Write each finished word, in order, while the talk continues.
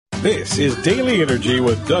This is Daily Energy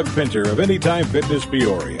with Doug Pinter of Anytime Fitness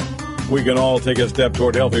Peoria. We can all take a step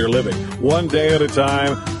toward healthier living, one day at a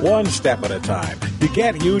time, one step at a time, to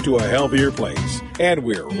get you to a healthier place. And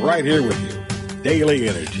we're right here with you. Daily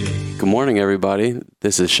Energy. Good morning, everybody.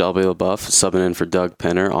 This is Shelby LaBeouf, subbing in for Doug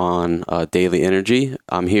Pinter on Daily Energy.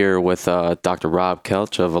 I'm here with Dr. Rob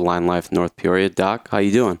Kelch of Align Life North Peoria. Doc, how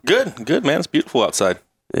you doing? Good, man. It's beautiful outside.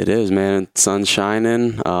 It is, man. Sun's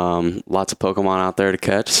shining. Lots of Pokemon out there to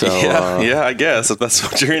catch. So yeah, I guess if that's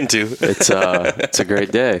what you're into. It's a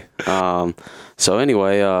great day. So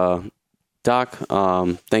anyway, Doc,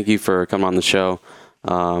 thank you for coming on the show.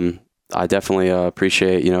 I definitely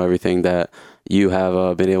appreciate everything that you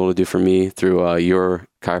have been able to do for me through your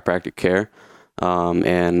chiropractic care.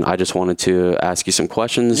 And I just wanted to ask you some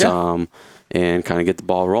questions and kind of get the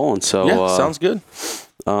ball rolling. So sounds good.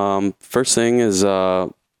 First thing is,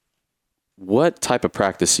 what type of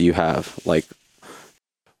practice do you have?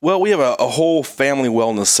 Well, we have a whole family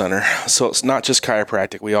wellness center. So it's not just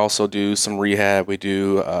chiropractic. We also do some rehab. We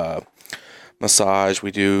do massage. We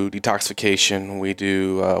do detoxification. We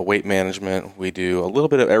do weight management. We do a little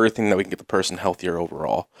bit of everything that we can get the person healthier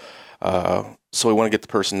overall. So we want to get the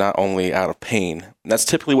person not only out of pain. And that's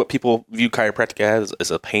typically what people view chiropractic as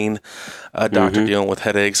a pain doctor dealing with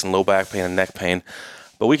headaches and low back pain and neck pain.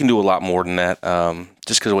 But we can do a lot more than that,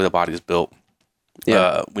 just because of the way the body is built.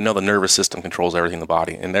 Yeah. We know the nervous system controls everything in the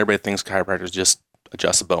body, and everybody thinks chiropractors just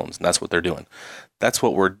adjust the bones, and that's what they're doing. That's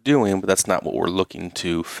what we're doing, but that's not what we're looking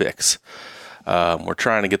to fix. We're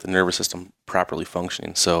trying to get the nervous system properly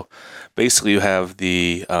functioning. So basically you have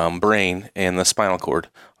the brain and the spinal cord,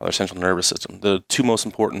 or the central nervous system, the two most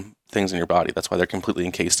important things in your body. That's why they're completely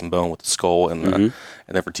encased in bone with the skull and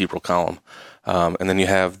the vertebral column. And then you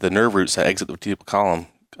have the nerve roots that exit the vertebral column,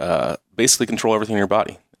 basically control everything in your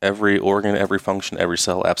body. Every organ, every function, every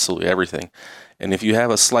cell, absolutely everything. And if you have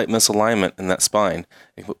a slight misalignment in that spine,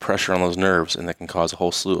 it can put pressure on those nerves, and that can cause a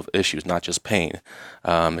whole slew of issues, not just pain.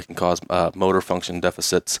 It can cause motor function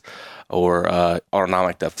deficits or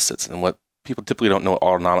autonomic deficits. And what people typically don't know what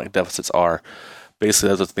autonomic deficits are, basically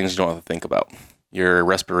those are the things you don't have to think about. Your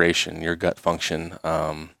respiration, your gut function,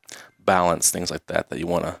 balance, things like that you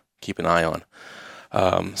want to keep an eye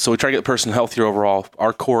on. So we try to get the person healthier overall.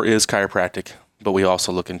 Our core is chiropractic, but we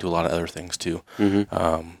also look into a lot of other things too.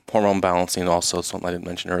 Hormone balancing also something I didn't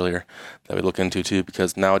mention earlier that we look into too,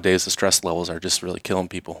 because nowadays the stress levels are just really killing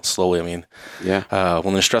people slowly. I mean,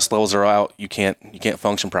 when the stress levels are out, you can't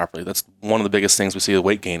function properly. That's one of the biggest things we see with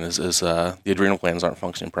weight gain is the adrenal glands aren't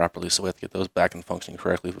functioning properly. So we have to get those back and functioning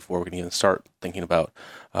correctly before we can even start thinking about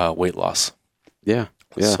weight loss. Yeah.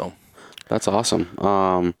 So that's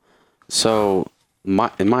awesome. So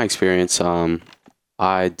in my experience,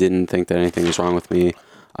 I didn't think that anything was wrong with me.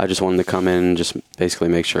 I just wanted to come in and just basically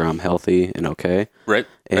make sure I'm healthy and okay. Right.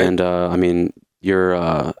 And, I mean,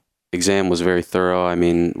 your exam was very thorough. I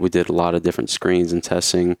mean, we did a lot of different screens and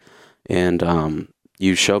testing. And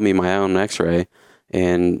you showed me my own x-ray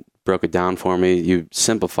and broke it down for me. You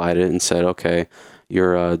simplified it and said, okay,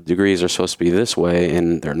 your degrees are supposed to be this way,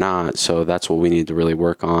 and they're not. So that's what we need to really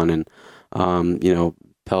work on. And,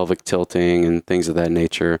 pelvic tilting and things of that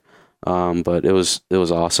nature. But it was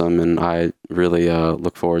awesome, and I really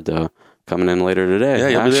look forward to coming in later today. Yeah,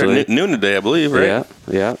 you'll be there at noon today, I believe, right?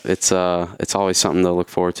 Yeah. It's always something to look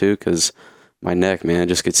forward to, because my neck, man,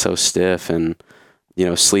 just gets so stiff, and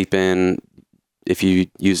sleeping, if you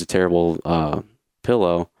use a terrible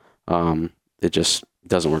pillow, it just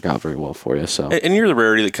doesn't work out very well for you. So, and you're the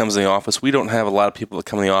rarity that comes in the office. We don't have a lot of people that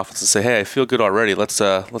come in the office and say, "Hey, I feel good already. Let's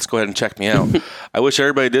go ahead and check me out." I wish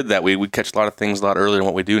everybody did that. We'd catch a lot of things a lot earlier than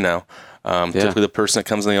what we do now. Typically, the person that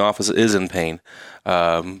comes in the office is in pain,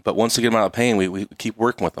 but once they get them out of pain, we keep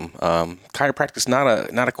working with them. Chiropractic is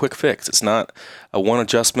not a quick fix. It's not a one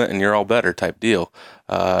adjustment and you're all better type deal.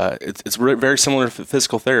 It's very similar to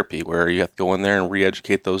physical therapy, where you have to go in there and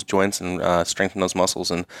re-educate those joints and strengthen those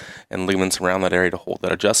muscles and ligaments around that area to hold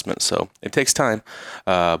that adjustment. So it takes time.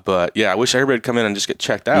 But yeah, I wish everybody would come in and just get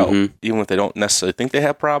checked out, even if they don't necessarily think they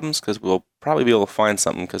have problems, because we'll probably be able to find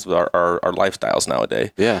something because of our lifestyles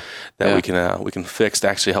nowadays. We can fix to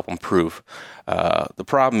actually help improve. The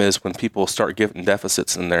problem is when people start getting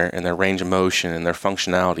deficits in their range of motion and their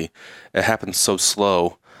functionality, it happens so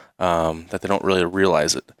slow that they don't really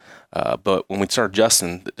realize it. But when we start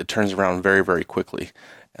adjusting, it turns around very, very quickly.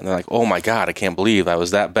 And they're like, oh my God, I can't believe I was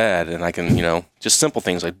that bad. And I can, just simple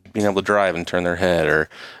things like being able to drive and turn their head, or,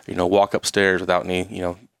 walk upstairs without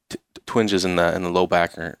any, twinges in the low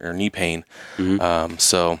back or knee pain.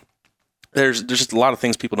 So there's just a lot of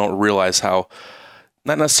things people don't realize how,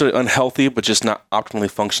 not necessarily unhealthy, but just not optimally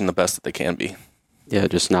function the best that they can be. Yeah,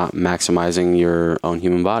 just not maximizing your own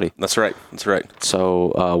human body. That's right. That's right.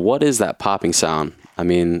 So what is that popping sound? I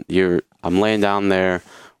mean, I'm laying down there,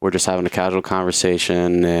 we're just having a casual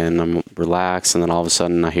conversation, and I'm relaxed, and then all of a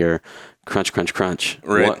sudden I hear crunch, crunch, crunch.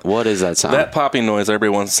 Right. What is that sound? That popping noise, everybody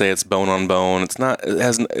wants to say it's bone on bone. It's not.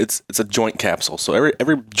 It's a joint capsule. So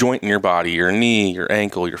every joint in your body, your knee, your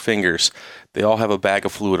ankle, your fingers, they all have a bag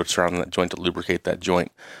of fluid surrounding that joint to lubricate that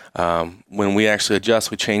joint. When we actually adjust,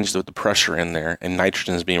 we change the pressure in there, and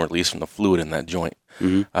nitrogen is being released from the fluid in that joint.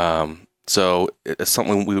 Mm-hmm. So it's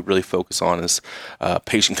something we would really focus on is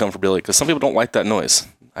patient comfortability, because some people don't like that noise.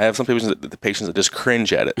 I have some patients that just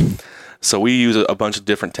cringe at it. So we use a bunch of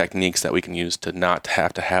different techniques that we can use to not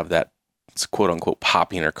have to have that quote unquote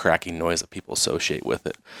popping or cracking noise that people associate with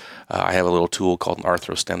it. I have a little tool called an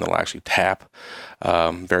arthrostem that will actually tap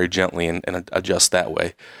very gently and adjust that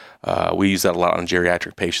way. We use that a lot on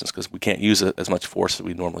geriatric patients because we can't use it as much force as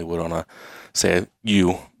we normally would on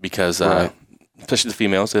because right. Especially the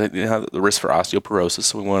females, they have the risk for osteoporosis,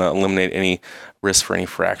 so we want to eliminate any risk for any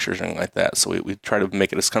fractures or anything like that. So we try to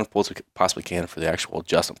make it as comfortable as we possibly can for the actual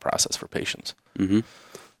adjustment process for patients. Mm-hmm.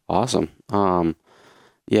 Awesome.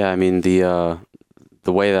 Yeah, I mean, the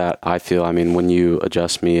way that I feel, I mean, when you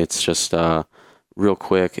adjust me, it's just real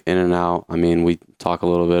quick, in and out. I mean, we talk a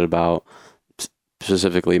little bit about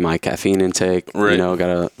specifically my caffeine intake. Right. Got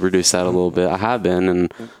to reduce that a little bit. I have been,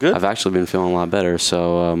 and Good. I've actually been feeling a lot better.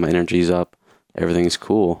 So my energy's up. Everything's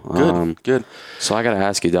cool. Good. So I got to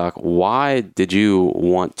ask you, Doc, why did you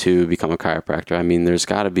want to become a chiropractor? I mean, there's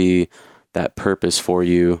got to be that purpose for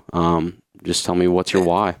you. Just tell me, what's your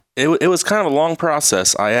why? It was kind of a long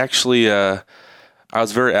process. I actually, I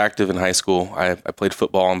was very active in high school. I played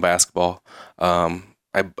football and basketball. I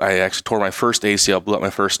actually tore my first ACL, blew up my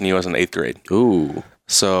first knee when I was in 8th grade. Ooh.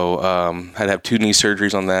 So had to have 2 knee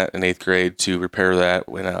surgeries on that in 8th grade to repair that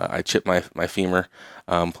when I chipped my femur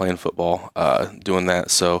playing football, doing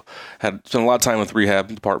that. So had spent a lot of time with the rehab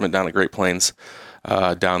department down at Great Plains,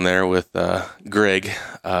 down there with Greg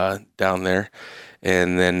down there.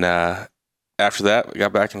 And then after that, I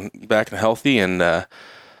got back and healthy. And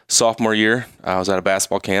sophomore year, I was at a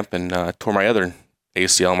basketball camp and tore my other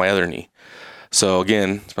ACL on my other knee. So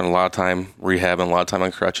again, spent a lot of time rehabbing, a lot of time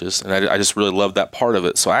on crutches, and I just really loved that part of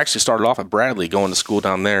it. So I actually started off at Bradley, going to school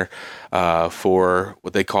down there for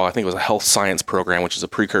what they call, I think it was a health science program, which is a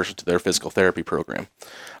precursor to their physical therapy program.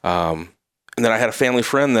 And then I had a family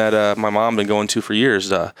friend that my mom been going to for years,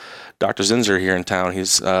 Dr. Zinzer here in town.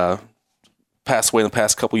 He's passed away in the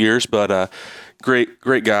past couple years, but great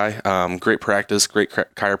guy, great practice, great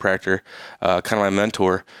chiropractor, kind of my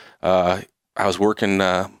mentor. I was working.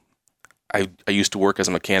 I used to work as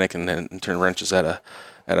a mechanic and then turn wrenches at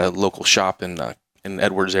a local shop in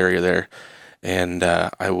Edwards area there, and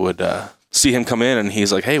I would see him come in, and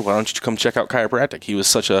he's like, "Hey, why don't you come check out chiropractic?" He was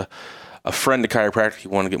such a friend to chiropractic. He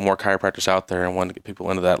wanted to get more chiropractors out there and wanted to get people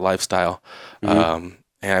into that lifestyle. Mm-hmm.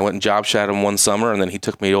 And I went and job shadowed him one summer, and then he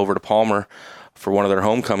took me over to Palmer for one of their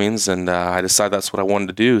homecomings, and I decided that's what I wanted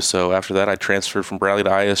to do. So after that, I transferred from Bradley to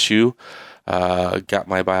ISU, got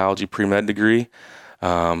my biology pre-med degree.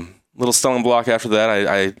 Little stumbling block after that,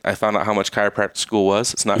 I found out how much chiropractic school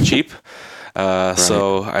was. It's not cheap. Right.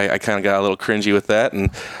 So I kind of got a little cringy with that, and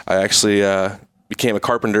I actually became a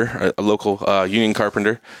carpenter, a local union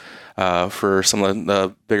carpenter for some of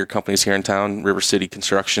the bigger companies here in town, River City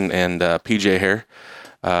Construction and PJ Hair.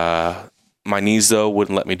 My knees, though,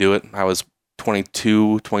 wouldn't let me do it. I was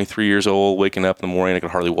 22, 23 years old, waking up in the morning, I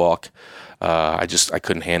could hardly walk. I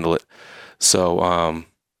couldn't handle it. So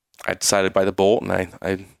I decided to bite the bolt, and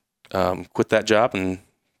I quit that job and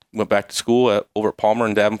went back to school over at Palmer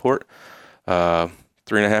in Davenport.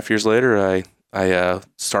 3.5 years later, I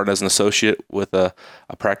started as an associate with a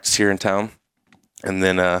practice here in town, and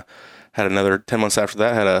then had another 10 months after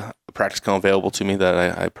that, had a practice come available to me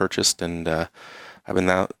that I purchased, and I've been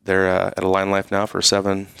out there at Align Life now for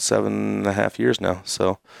 7.5 years now.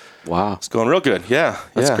 So wow, it's going real good. Yeah,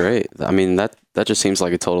 that's great. I mean, that just seems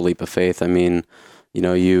like a total leap of faith. I mean,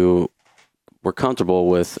 you were comfortable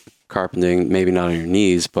with carpenting, maybe not on your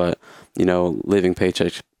knees, but living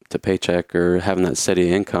paycheck to paycheck or having that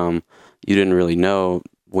steady income. You didn't really know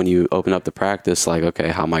when you open up the practice, like, okay,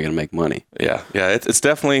 how am I going to make money? Yeah. It's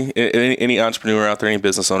definitely, any entrepreneur out there, any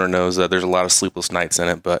business owner knows that there's a lot of sleepless nights in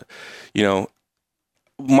it. But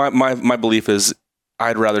my belief is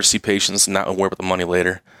I'd rather see patients not worry about the money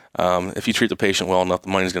later. If you treat the patient well enough, the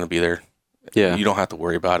money's going to be there. Yeah. You don't have to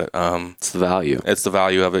worry about it. It's the value. It's the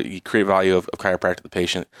value of it. You create value of chiropractic to the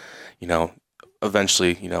patient.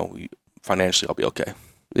 Eventually, financially I'll be okay.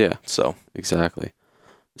 Yeah. So exactly.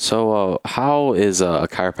 So how is a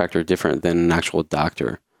chiropractor different than an actual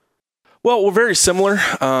doctor? Well, we're very similar.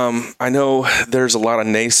 I know there's a lot of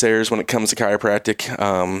naysayers when it comes to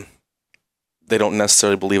chiropractic. They don't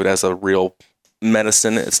necessarily believe it as a real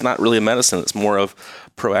medicine. It's not really a medicine. It's more of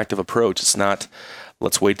a proactive approach. It's not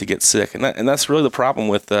let's wait to get sick. And that's really the problem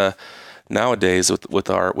with nowadays with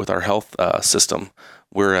our health system.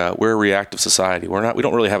 We're a reactive society. We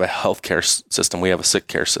don't really have a healthcare system. We have a sick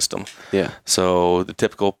care system. Yeah. So the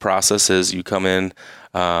typical process is you come in,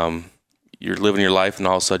 you're living your life, and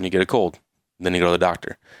all of a sudden you get a cold. Then you go to the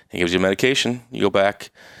doctor. He gives you medication. You go back,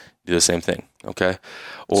 do the same thing. Okay.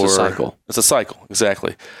 Or it's a cycle. It's a cycle.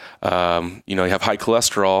 Exactly. You have high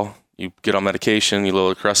cholesterol. You get on medication. You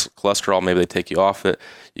lower cholesterol. Maybe they take you off it.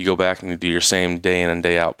 You go back and you do your same day in and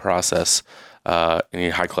day out process, and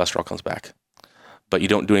your high cholesterol comes back. But you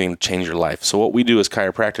don't do anything to change your life. So what we do as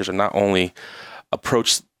chiropractors are not only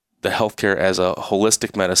approach the healthcare as a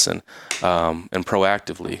holistic medicine and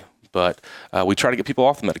proactively, but we try to get people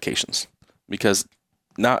off the medications because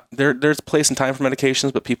there's a place and time for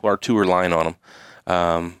medications, but people are too reliant on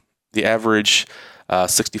them. The average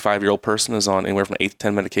 65-year-old person is on anywhere from 8 to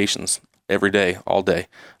 10 medications every day, all day,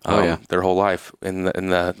 their whole life. And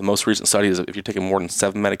the most recent study is if you're taking more than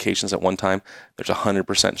 7 medications at one time, there's a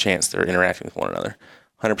 100% chance they're interacting with one another.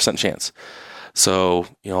 100% chance. So,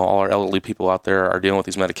 all our elderly people out there are dealing with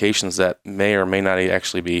these medications that may or may not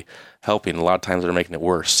actually be helping. A lot of times they're making it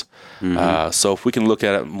worse. Mm-hmm. So if we can look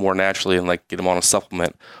at it more naturally and get them on a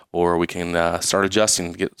supplement, or we can start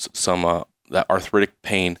adjusting to get some that arthritic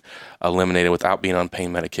pain eliminated without being on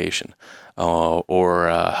pain medication, or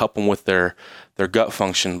help them with their gut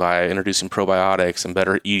function by introducing probiotics and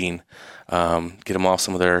better eating. Get them off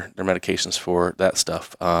some of their medications for that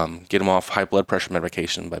stuff. Get them off high blood pressure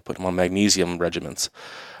medication by putting them on magnesium regimens.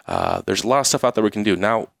 There's a lot of stuff out there we can do.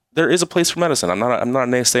 Now, there is a place for medicine. I'm not a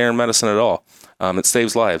naysayer in medicine at all. It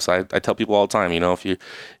saves lives. I tell people all the time, if you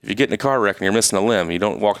get in a car wreck and you're missing a limb, you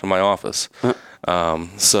don't walk into my office.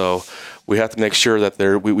 So we have to make sure that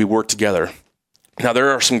we work together. Now,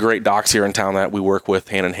 there are some great docs here in town that we work with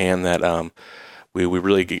hand in hand that we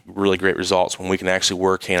really get really great results when we can actually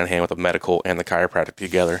work hand in hand with the medical and the chiropractic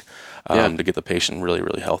together to get the patient really,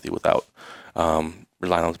 really healthy without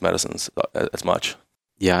relying on medicines as much.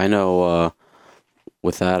 Yeah, I know.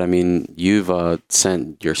 With that, I mean, you've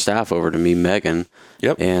sent your staff over to me, Megan.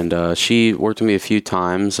 Yep. And she worked with me a few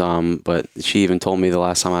times, but she even told me the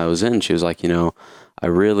last time I was in, she was like, I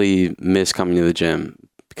really miss coming to the gym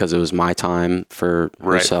because it was my time for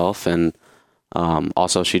herself. And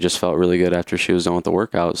also, she just felt really good after she was done with the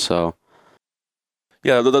workout. So,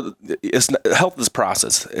 yeah, health is a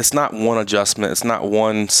process. It's not one adjustment. It's not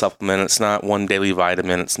one supplement. It's not one daily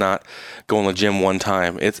vitamin. It's not going to the gym one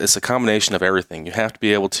time. It's a combination of everything. You have to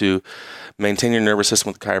be able to maintain your nervous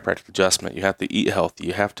system with chiropractic adjustment. You have to eat healthy.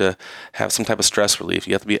 You have to have some type of stress relief.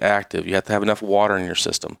 You have to be active. You have to have enough water in your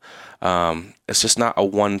system. It's just not a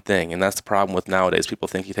one thing, and that's the problem with nowadays. People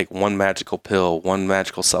think you take one magical pill, one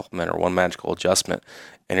magical supplement, or one magical adjustment,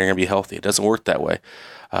 and you're going to be healthy. It doesn't work that way.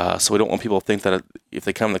 So we don't want people to think that if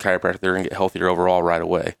they come to chiropractic, they're going to get healthier overall right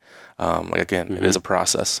away. It is a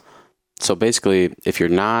process. So basically, if you're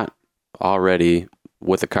not already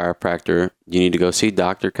with a chiropractor, you need to go see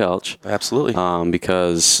Dr. Kelch. Absolutely.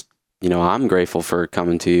 Because, I'm grateful for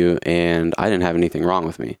coming to you, and I didn't have anything wrong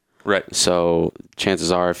with me. Right. So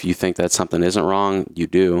chances are, if you think that something isn't wrong, you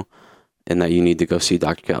do, and that you need to go see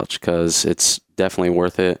Dr. Kelch because it's definitely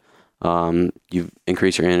worth it. You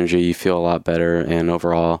increase your energy, you feel a lot better, and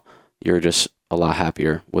overall, you're just a lot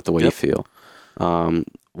happier with the way you feel.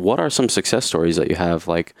 What are some success stories that you have?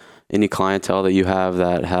 Like any clientele that you have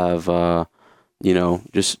that have,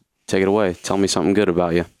 just take it away. Tell me something good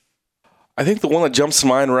about you. I think the one that jumps to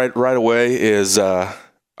mind right away is I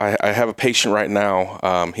have a patient right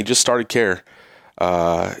now. He just started care.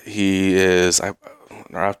 He is, off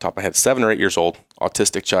the top of my head, 7 or 8 years old,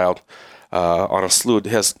 autistic child. On a slew,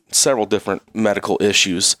 has several different medical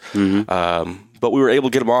issues. Mm-hmm. But we were able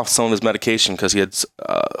to get him off some of his medication because he had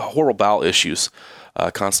horrible bowel issues,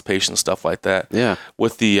 constipation, stuff like that. Yeah.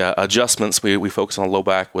 With the adjustments, we focus on low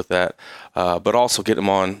back with that, but also get him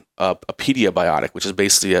on a Pediabiotic, which is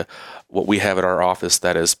basically what we have at our office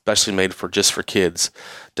that is specially made just for kids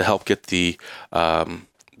to help get the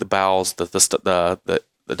bowels, the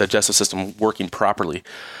digestive system working properly.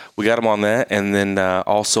 We got them on that, and then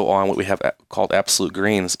also on what we have called Absolute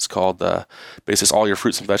Greens. It's called basically all your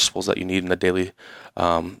fruits and vegetables that you need in a daily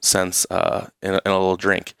sense in a little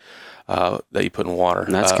drink that you put in water.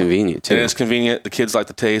 And that's convenient too. And it's convenient. The kids like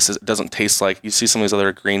the taste. It doesn't taste like, you see some of these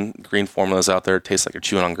other green formulas out there. It tastes like you're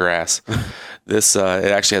chewing on grass. This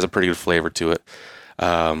it actually has a pretty good flavor to it.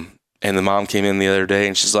 And the mom came in the other day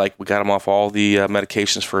and she's like, we got him off all the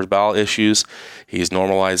medications for his bowel issues. He's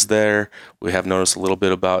normalized there. We have noticed a little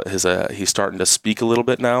bit about he's starting to speak a little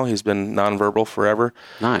bit now. He's been nonverbal forever.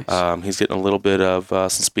 Nice. He's getting a little bit of some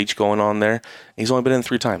speech going on there. He's only been in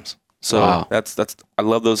 3 times. So wow. that's I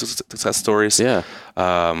love those success stories. Yeah.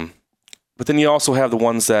 But then you also have the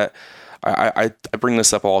ones that I bring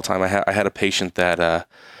this up all the time. I had a patient that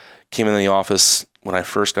came in the office when I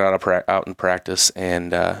first got out in practice,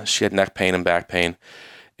 and she had neck pain and back pain,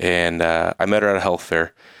 and I met her at a health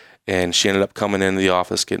fair, and she ended up coming into the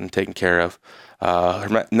office getting taken care of.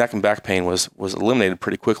 Her neck and back pain was eliminated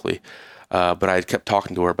pretty quickly, but I kept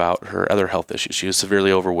talking to her about her other health issues. She was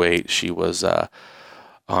severely overweight. She was on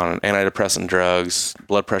antidepressant drugs,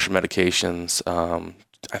 blood pressure medications,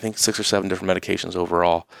 I think 6 or 7 different medications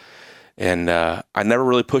overall. And I never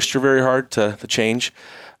really pushed her very hard to change.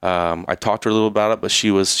 I talked to her a little about it, but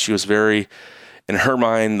she was very, in her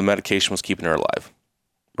mind, the medication was keeping her alive.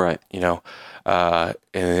 Right. And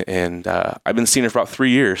I've been seeing her for about 3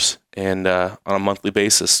 years, and on a monthly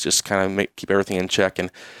basis, just kind of keep everything in check. And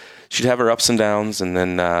she'd have her ups and downs. And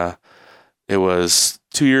then it was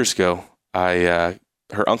 2 years ago, her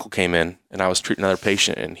uncle came in, and I was treating another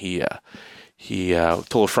patient, and he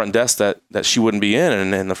told the front desk that she wouldn't be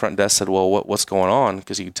in, and the front desk said, well, what's going on?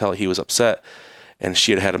 Because you could tell he was upset. And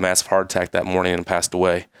she had a massive heart attack that morning and passed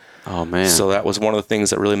away. Oh, man. So that was one of the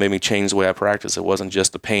things that really made me change the way I practice. It wasn't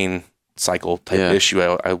just a pain cycle type issue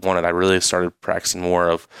I wanted. I really started practicing more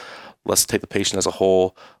of, let's take the patient as a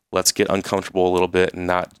whole. Let's get uncomfortable a little bit, and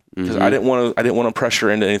not, because I didn't want to pressure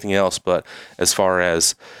her into anything else. But as far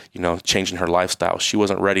as, changing her lifestyle, she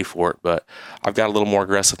wasn't ready for it. But I've got a little more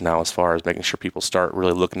aggressive now as far as making sure people start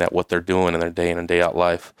really looking at what they're doing in their day in and day out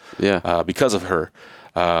life. Yeah. Because of her,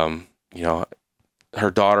 her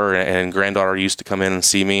daughter and granddaughter used to come in and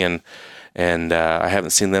see me, and I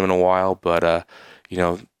haven't seen them in a while, but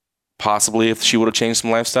possibly if she would have changed some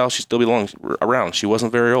lifestyle, she'd still be around. She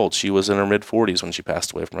wasn't very old. She was in her mid-40s when she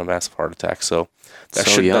passed away from a massive heart attack. So that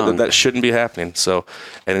shouldn't be happening. So,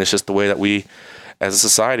 and it's just the way that we, as a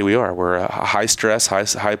society, we're a high stress,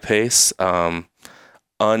 high pace, not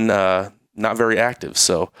very active.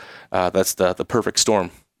 So that's the perfect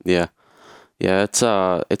storm. Yeah. Yeah, it's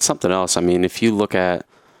something else. I mean, if you look at,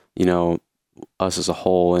 us as a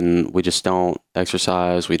whole, and we just don't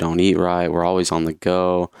exercise, we don't eat right, we're always on the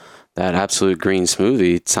go. That Absolute Green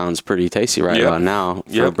smoothie sounds pretty tasty about now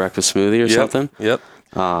for a breakfast smoothie or something. Yep.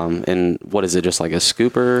 And what is it, just like a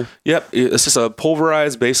scooper? Yep. It's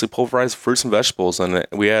just basically pulverized fruits and vegetables, and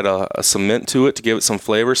we add some mint to it to give it some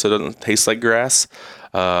flavor so it doesn't taste like grass.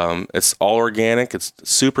 It's all organic. It's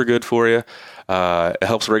super good for you. It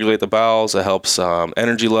helps regulate the bowels. It helps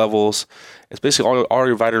energy levels. It's basically all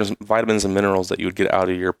your vitamins and minerals that you would get out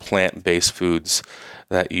of your plant-based foods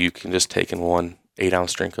that you can just take in one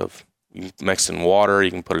 8-ounce drink of. You can mix in water.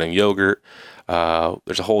 You can put it in yogurt.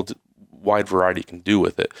 There's a whole wide variety you can do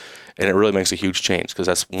with it, and it really makes a huge change, because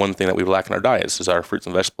that's one thing that we lack in our diets is our fruits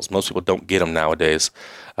and vegetables. Most people don't get them nowadays.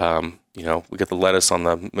 We get the lettuce on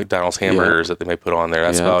the McDonald's hamburgers that they may put on there.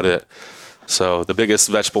 That's about it. So the biggest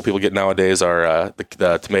vegetable people get nowadays are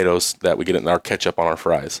the tomatoes that we get in our ketchup on our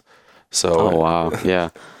fries. So oh wow, yeah,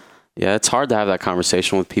 it's hard to have that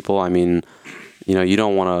conversation with people. I mean, you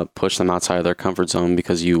don't want to push them outside of their comfort zone,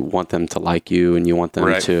 because you want them to like you and you want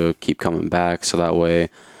them to keep coming back, so that way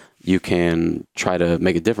you can try to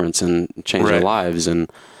make a difference and change their lives.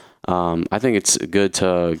 And I think it's good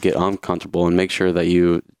to get uncomfortable and make sure that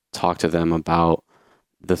you talk to them about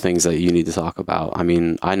the things that you need to talk about. I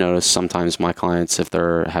mean, I notice sometimes my clients, if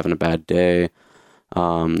they're having a bad day,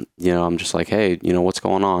 I'm just like, hey, what's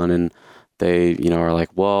going on? And they, are like,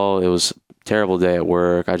 well, it was a terrible day at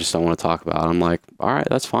work. I just don't want to talk about it. I'm like, all right,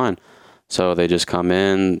 that's fine. So they just come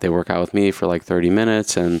in, they work out with me for like 30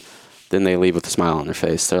 minutes, and then they leave with a smile on their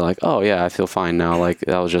face. They're like, oh yeah, I feel fine now. Like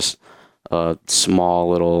that was just a small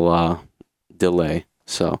little delay.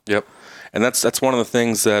 So yep. And that's one of the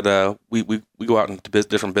things that we go out into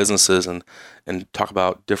different businesses and talk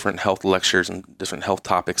about different health lectures and different health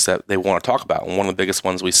topics that they want to talk about. And one of the biggest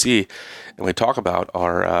ones we see and we talk about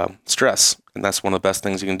are stress. And that's one of the best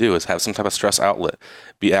things you can do is have some type of stress outlet.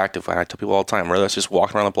 Be active. And I tell people all the time, whether it's just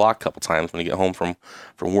walking around the block a couple times when you get home from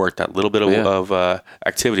work, that little bit of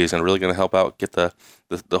activities and really going to help out get the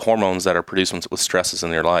hormones that are produced with stresses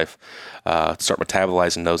in your life, start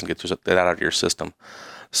metabolizing those and get that out of your system.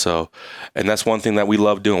 So, and that's one thing that we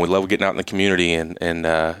love doing. We love getting out in the community and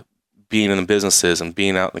being in the businesses and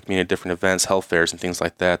being out in the community at different events, health fairs and things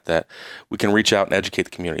like that, that we can reach out and educate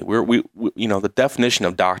the community. We the definition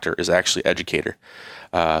of doctor is actually educator.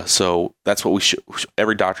 So that's what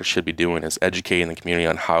every doctor should be doing, is educating the community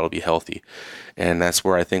on how to be healthy. And that's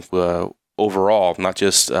where I think overall, not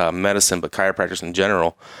just medicine, but chiropractors in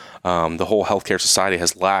general, the whole healthcare society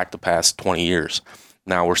has lacked the past 20 years.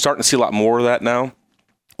 Now we're starting to see a lot more of that now,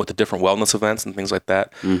 with the different wellness events and things like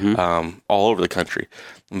that, all over the country.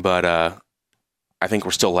 But I think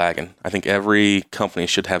we're still lagging. I think every company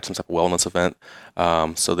should have some type of wellness event,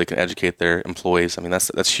 so they can educate their employees. I mean,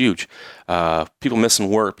 that's huge. People missing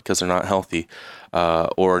work because they're not healthy,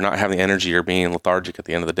 or not having the energy, or being lethargic at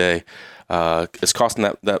the end of the day. It's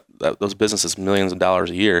costing those businesses millions of dollars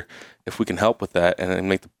a year. If we can help with that and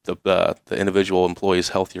make the individual employees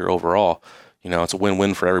healthier overall, it's a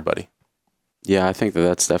win-win for everybody. Yeah, I think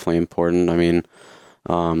that's definitely important. I mean,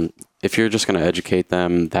 if you're just going to educate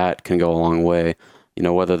them, that can go a long way.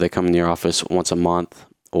 Whether they come in your office once a month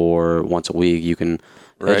or once a week, you can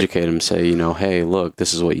educate them, say, hey, look,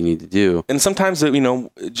 this is what you need to do. And sometimes,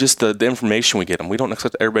 just the information we get them, we don't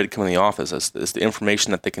expect everybody to come in the office. It's the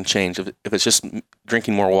information that they can change. If it's just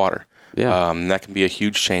drinking more water, that can be a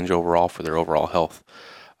huge change overall for their overall health.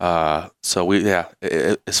 So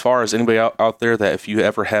as far as anybody out there, that if you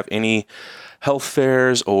ever have any health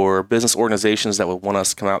fairs or business organizations that would want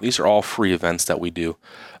us to come out, these are all free events that we do.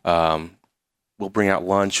 We'll bring out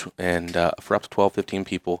lunch and for up to 12, 15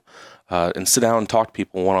 people, and sit down and talk to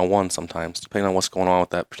people one-on-one sometimes, depending on what's going on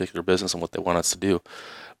with that particular business and what they want us to do.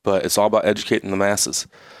 But it's all about educating the masses.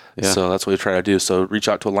 Yeah. So that's what we try to do. So reach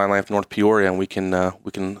out to Align Life North Peoria, and we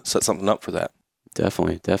can set something up for that.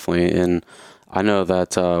 Definitely. And I know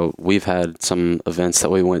that we've had some events that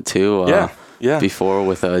we went to. Before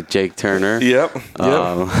with Jake Turner. Yep.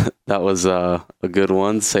 That was a good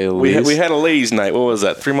one, to say the least. We had a ladies' night. What was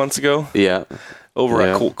that, 3 months ago? Yeah. Over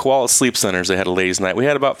at Koala Sleep Centers, they had a ladies' night. We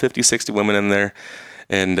had about 50, 60 women in there.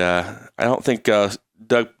 And I don't think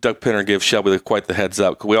Doug Pinner gives Shelby quite the heads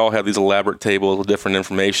up. We all have these elaborate tables with different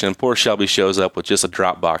information. And poor Shelby shows up with just a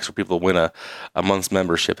drop box for people to win a month's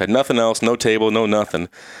membership. Had nothing else, no table, no nothing.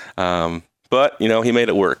 But, he made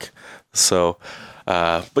it work. So...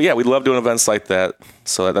 but yeah, we love doing events like that.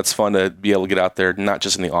 So that's fun to be able to get out there, not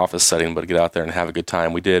just in the office setting, but get out there and have a good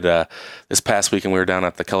time. We did this past weekend. We were down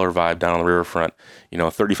at the Color Vibe down on the riverfront.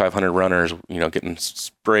 3,500 runners. Getting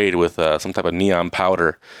sprayed with some type of neon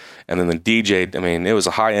powder, and then the DJ. I mean, it was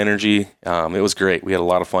a high energy. It was great. We had a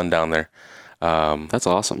lot of fun down there. That's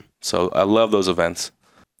awesome. So I love those events.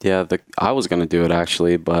 Yeah, I was going to do it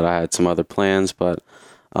actually, but I had some other plans. But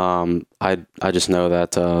I just know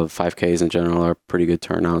that 5Ks in general are pretty good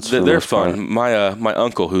turnouts. They're fun. My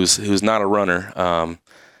uncle, who's not a runner,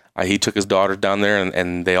 he took his daughter down there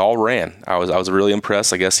and they all ran. I was really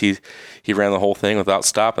impressed. I guess he ran the whole thing without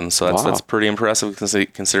stopping. So that's pretty impressive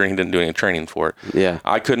considering he didn't do any training for it. Yeah,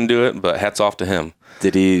 I couldn't do it, but hats off to him.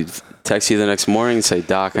 Did he text you the next morning and say,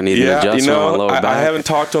 "Doc, I need an adjustment on lower back"? I haven't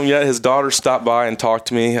talked to him yet. His daughter stopped by and talked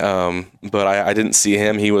to me, but I didn't see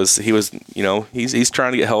him. He was he's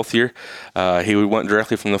trying to get healthier. He went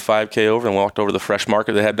directly from the 5K over and walked over to the fresh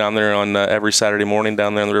market they had down there on every Saturday morning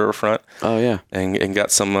down there on the riverfront. Oh yeah, and got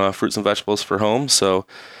some fruits and vegetables for home. So.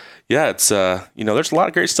 Yeah, it's there's a lot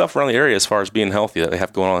of great stuff around the area as far as being healthy that they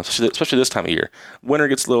have going on, especially this time of year. Winter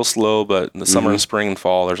gets a little slow, but in the summer and spring and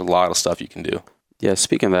fall, there's a lot of stuff you can do. Yeah,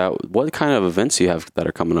 speaking of that, what kind of events do you have that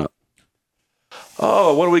are coming up?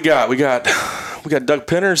 Oh, what do we got? We got Doug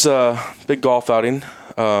Pinner's big golf outing,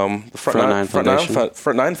 the Front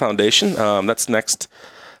Nine Foundation. That's next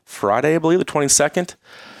Friday, I believe, the 22nd.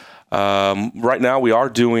 Right now we are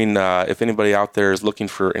doing, if anybody out there is looking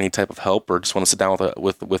for any type of help or just want to sit down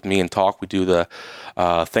with me and talk, we do the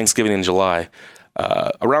Thanksgiving in July.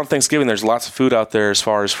 Around Thanksgiving, there's lots of food out there as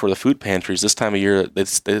far as for the food pantries. This time of year, they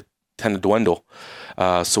tend to dwindle.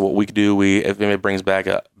 So what we do, if anybody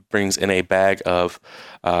brings in a bag of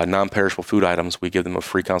non-perishable food items, we give them a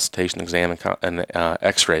free consultation, exam, and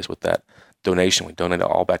x-rays with that donation. We donate it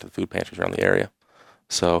all back to the food pantries around the area.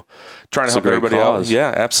 So trying to help everybody out.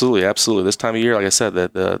 Yeah, absolutely. This time of year, like I said,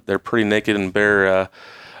 they're pretty naked and bare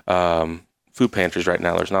food pantries right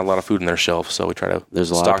now. There's not a lot of food in their shelf, so we try to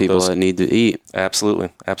There's a lot of people that need to eat. Absolutely.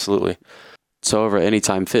 So over at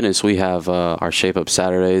Anytime Fitness, we have our Shape Up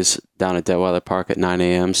Saturdays down at Detweiler Park at 9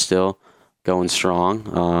 a.m. still going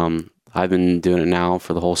strong. I've been doing it now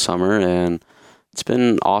for the whole summer, and it's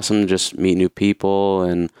been awesome to just meet new people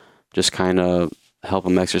and just kind of help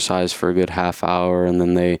them exercise for a good half hour, and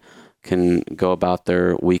then they can go about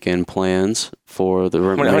their weekend plans for the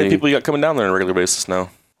remaining. How many people you got coming down there on a regular basis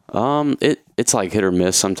now? It's like hit or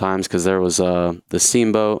miss sometimes because there was the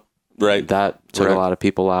Steamboat. Right. That took Right. a lot of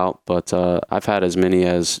people out, but I've had as many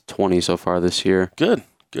as 20 so far this year. Good.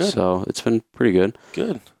 So it's been pretty good.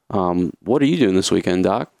 Good. What are you doing this weekend,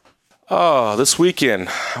 Doc? Oh, this weekend.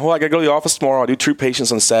 Well, I got to go to the office tomorrow. I do treat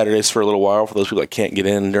patients on Saturdays for a little while. For those people that can't get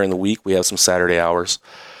in during the week, we have some Saturday hours.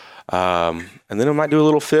 And then I might do a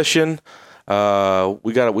little fishing. We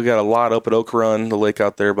got a lot up at Oak Run, the lake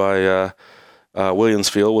out there by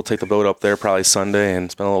Williamsfield. We'll take the boat up there probably Sunday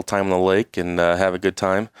and spend a little time on the lake and have a good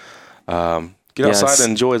time. Get outside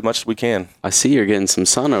and enjoy as much as we can. I see you're getting some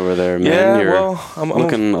sun over there, man. Yeah, You're I'm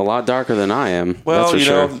looking a lot darker than I am. Well, that's for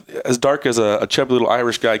sure. know, as dark as a chubby little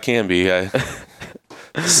Irish guy can be.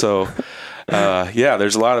 So,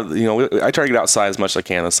 there's a lot of, I try to get outside as much as I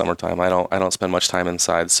can in the summertime. I don't spend much time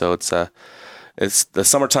inside. So it's the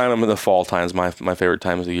summertime and the fall time is my favorite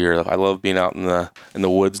time of the year. I love being out in the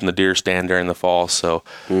woods and the deer stand during the fall. So,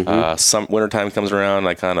 some wintertime comes around,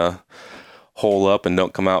 I kind of hole up and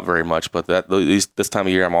don't come out very much, but this time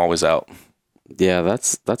of year I'm always out. Yeah,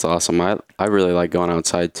 that's awesome. I really like going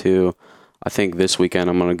outside too. I think this weekend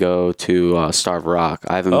I'm gonna go to Starved Rock.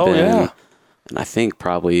 I haven't been, and I think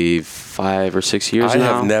probably 5 or 6 years now.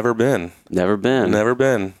 I have never been. Never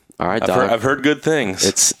been. All right, Doc. I've heard good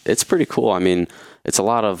things. It's pretty cool. I mean, it's a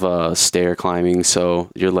lot of stair climbing,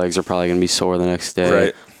 so your legs are probably gonna be sore the next day.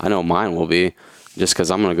 Right. I know mine will be, just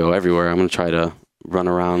because I'm gonna go everywhere. I'm gonna try to run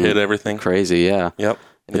around, hit everything crazy. Yeah. Yep.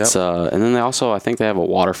 It's and then I think they have a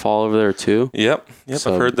waterfall over there too. Yep.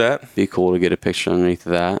 So I've heard that. Be cool to get a picture underneath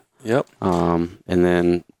of that. Yep. And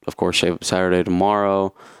then of course Shape Up Saturday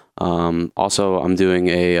tomorrow. Also I'm doing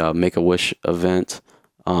a Make-A-Wish event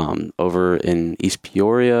over in East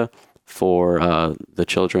Peoria for the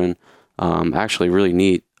children. Actually really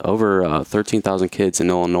neat. Over 13,000 kids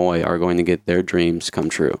in Illinois are going to get their dreams come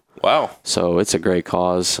true. Wow. So it's a great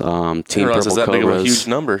cause. Team Purple Cobras. Big of a huge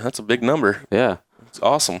number. That's a big number. Yeah. It's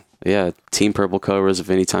awesome. Yeah. Team Purple Cobras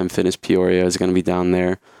of Anytime Fitness Peoria is going to be down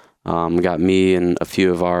there. Got me and a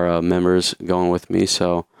few of our members going with me.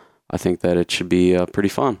 So I think that it should be pretty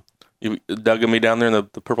fun. You Doug and me down there in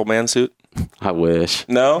the purple man suit? I wish.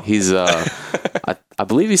 No? He's, I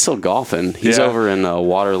believe he's still golfing. He's over in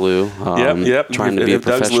Waterloo. Yep. Trying to be a if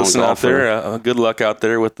Doug's professional listening golfer. out there, good luck out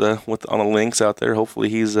there with on the links out there. Hopefully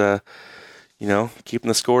he's, keeping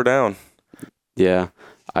the score down. Yeah.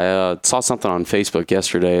 I saw something on Facebook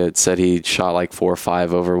yesterday. It said he shot like 4 or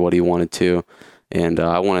 5 over what he wanted to. And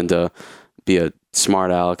I wanted to be a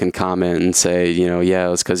smart aleck and comment and say, it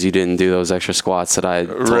was because you didn't do those extra squats that I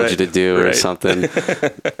told you to do or something.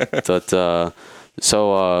 But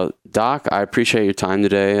so, Doc, I appreciate your time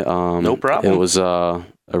today. No problem. It was a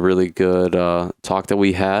really good talk that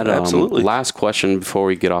we had. Absolutely. Last question before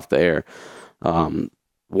we get off the air. One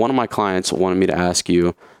of my clients wanted me to ask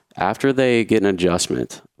you, after they get an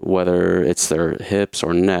adjustment, whether it's their hips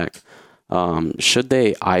or neck, should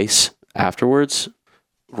they ice afterwards?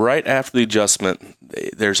 Right after the adjustment,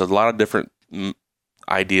 there's a lot of different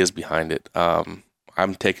ideas behind it.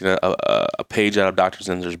 I'm taking a page out of Dr.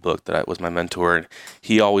 Zinzer's book that was my mentor, and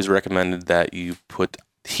he always recommended that you put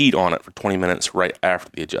heat on it for 20 minutes right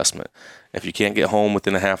after the adjustment. If you can't get home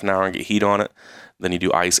within a half an hour and get heat on it, then you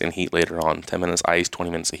do ice and heat later on. 10 minutes ice,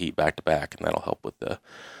 20 minutes of heat back to back, and that'll help with the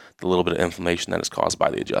little bit of inflammation that is caused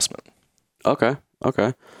by the adjustment. Okay.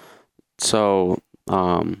 So,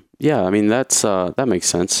 I mean, that makes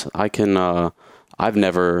sense. I've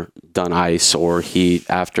never done ice or heat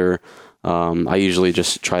after. I usually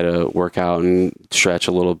just try to work out and stretch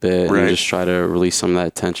a little bit and just try to release some of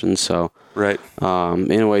that tension. So,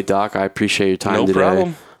 anyway, Doc, I appreciate your time today.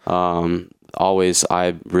 No problem. Always,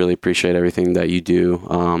 I really appreciate everything that you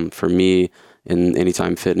do for me and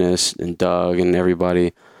Anytime Fitness and Doug and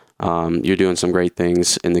everybody. You're doing some great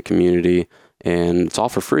things in the community, and it's all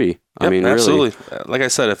for free. I mean, absolutely. Really. Like I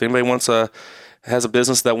said, if anybody has a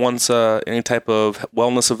business that wants any type of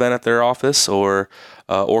wellness event at their office or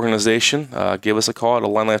organization, give us a call at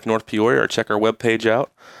Align Life North Peoria or check our webpage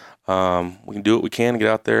out. We can do what we can, get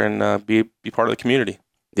out there and be part of the community.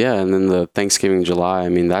 Yeah, and then the Thanksgiving July, I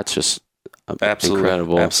mean, that's just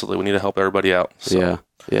incredible. Absolutely. We need to help everybody out. So.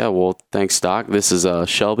 Yeah. Well, thanks, Doc. This is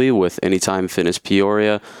Shelby with Anytime Fitness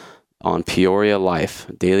Peoria on Peoria Life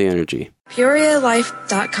Daily Energy.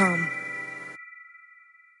 PeoriaLife.com